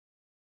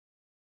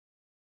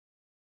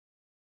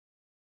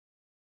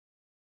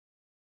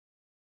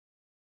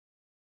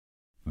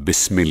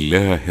بسم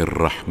الله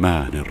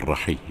الرحمن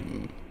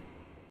الرحيم.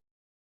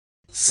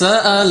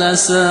 سأل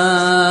سائل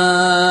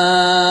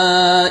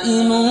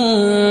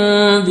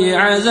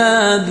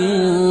بعذاب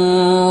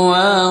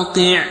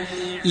واقع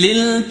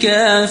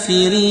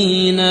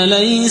للكافرين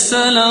ليس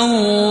له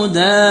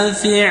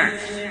دافع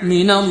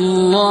من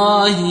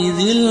الله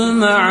ذي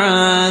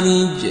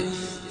المعارج.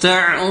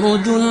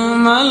 تعرج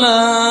الملائكة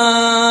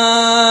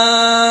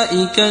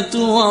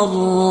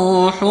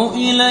والروح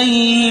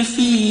إليه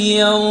في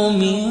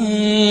يوم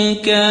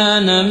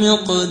كان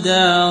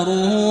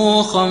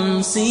مقداره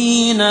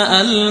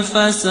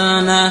 50,000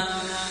 سنة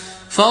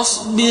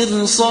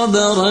فاصبر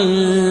صبرا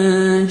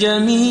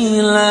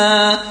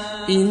جميلا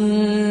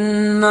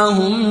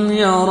إنهم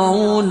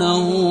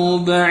يرونه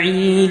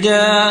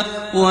بعيدا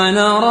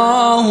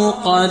ونراه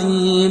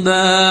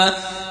قريبا.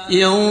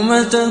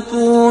 يوم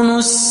تكون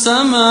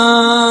السماء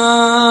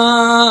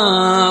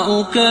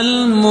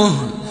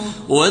كالمهل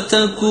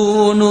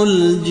وتكون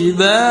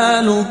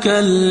الجبال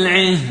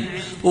كالعهن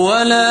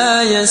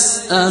ولا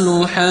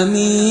يسأل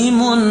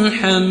حميم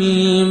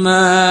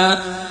حميما.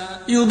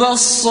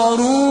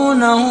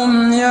 يبصرونهم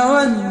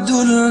يود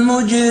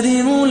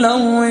المجرم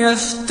لو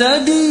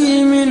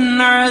يفتدي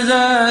من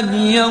عذاب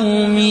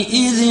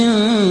يومئذ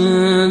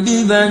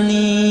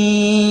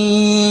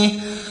ببنيه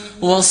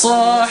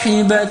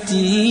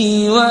وصاحبته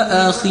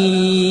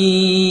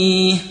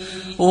وأخيه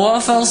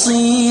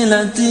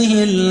وفصيلته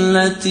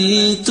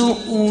التي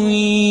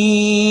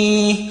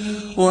تؤويه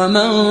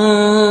ومن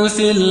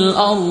في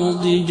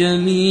الأرض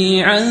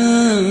جميعا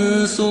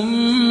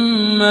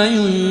ثم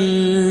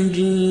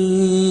ينجيه.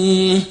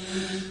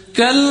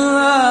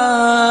 كلا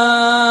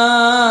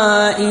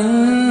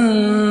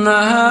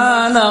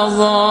إنها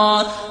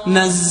لظى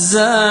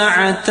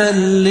نزاعة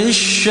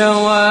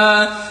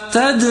للشوى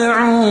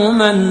تدعو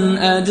من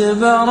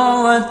أدبر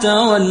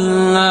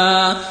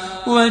وتولى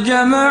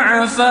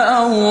وجمع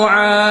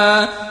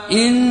فأوعى.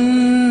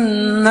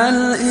 إن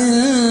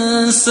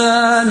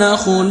الإنسان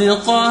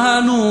خلق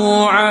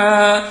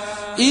هلوعا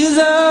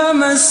إذا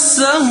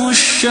مسه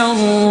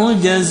الشر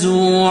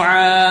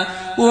جزوعا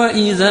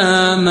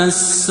وإذا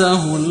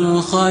مسه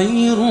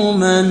الخير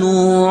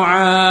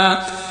منوعا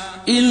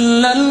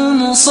إلا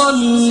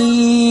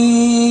المصلين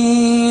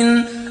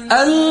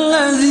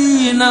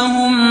الذين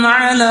هم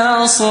على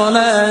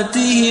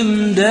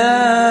صلاتهم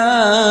دائمون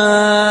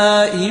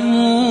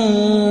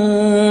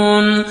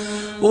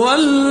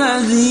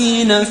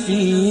والذين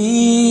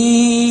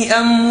في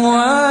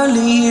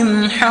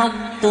أموالهم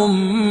حق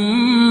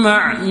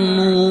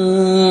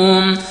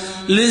معلوم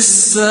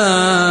للسائل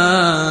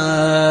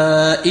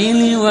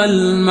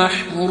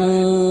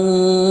والمحروم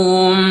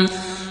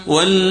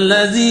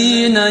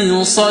والذين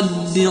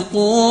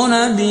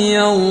يصدقون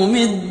بيوم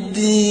الدين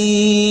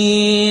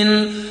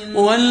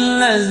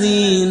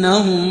والذين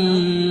هم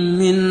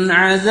من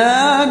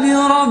عذاب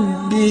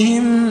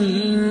ربهم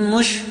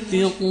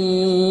مشفقون.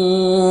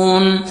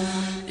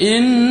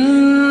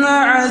 إن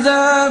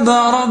عذاب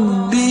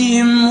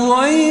ربهم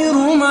غير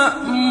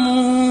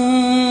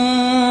مأمون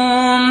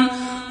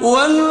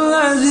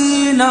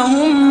والذين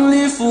هم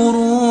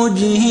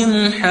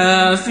لفروجهم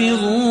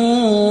حافظون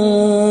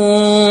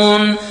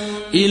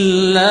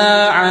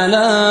إلا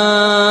على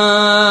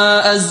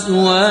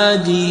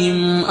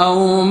أزواجهم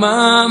أو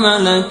ما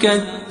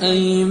ملكت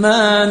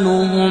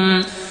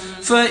أيمانهم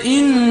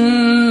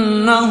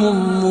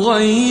فإنهم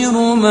غير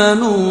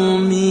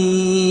ملومين.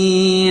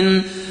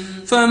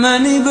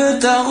 فمن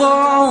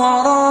ابتغى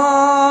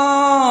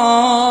وراء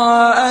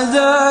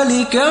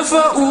ذلك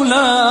فأولئك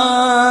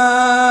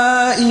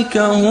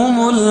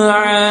هم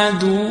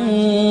العادون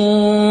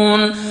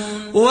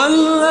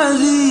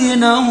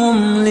والذين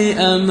هم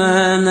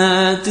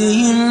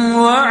لأماناتهم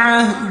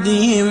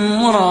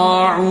وعهدهم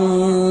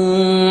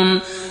راعون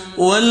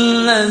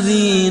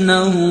والذين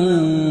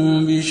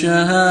هم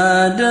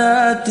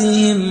بشهاداتهم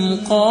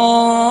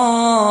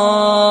قائمون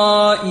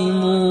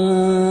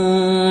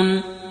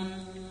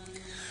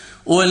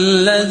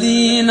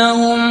والذين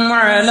هم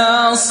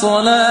على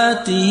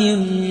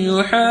صلاتهم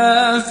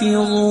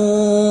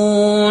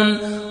يحافظون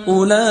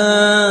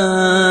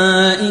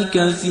أولئك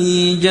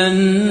في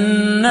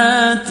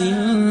جنات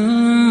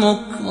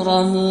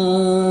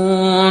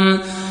مكرمون.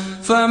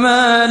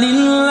 فما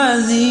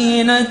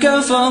للذين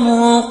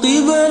كفروا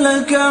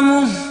قبلك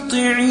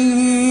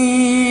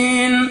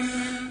مهطعين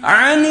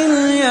عن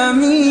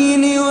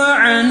اليمين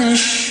وعن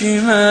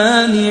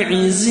الشمال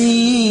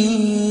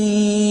عزين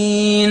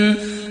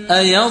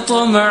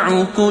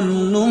أيطمع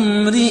كل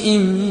امرئ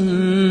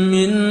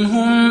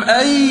منهم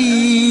أن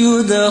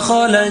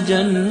يدخل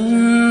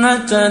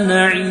جنة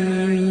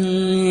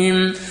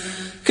نعيم.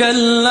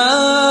 كلا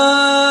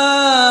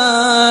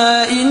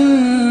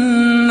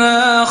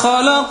إنا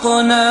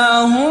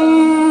خلقناهم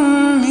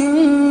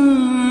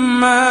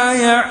مما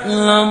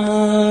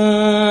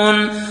يعلمون.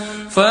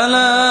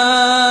 فلا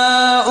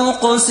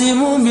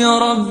أقسم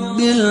برب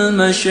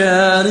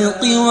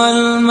المشارق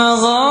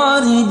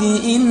والمغارب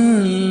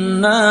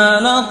إنا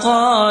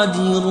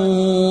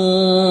لقادرون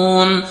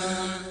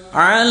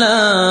على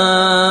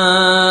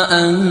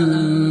أن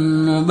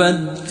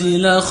نبدل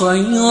نبدل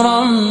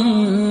خيرا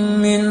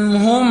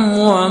منهم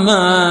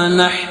وما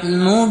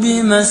نحن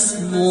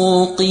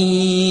بمسبوقين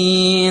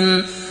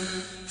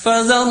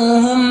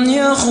فذرهم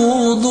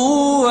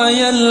يخوضوا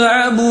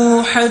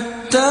ويلعبوا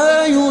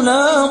حتى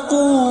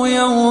يلاقوا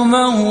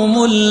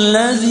يومهم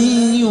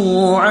الذي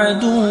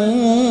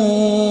يوعدون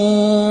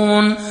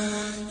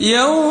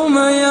يوم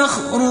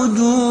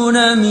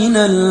يخرجون من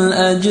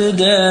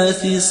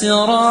الأجداث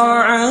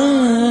سراعا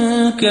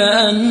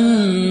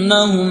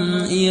كأنهم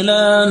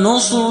إلى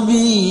نصب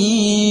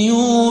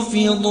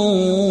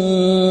يوفضون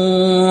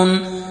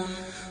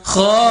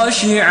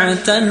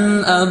خاشعة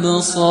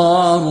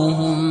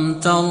أبصارهم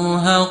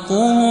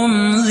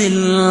ترهقهم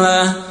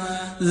ذلة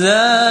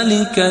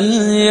ذلك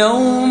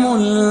اليوم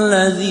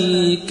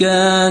الذي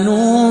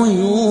كانوا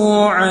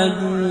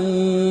يوعدون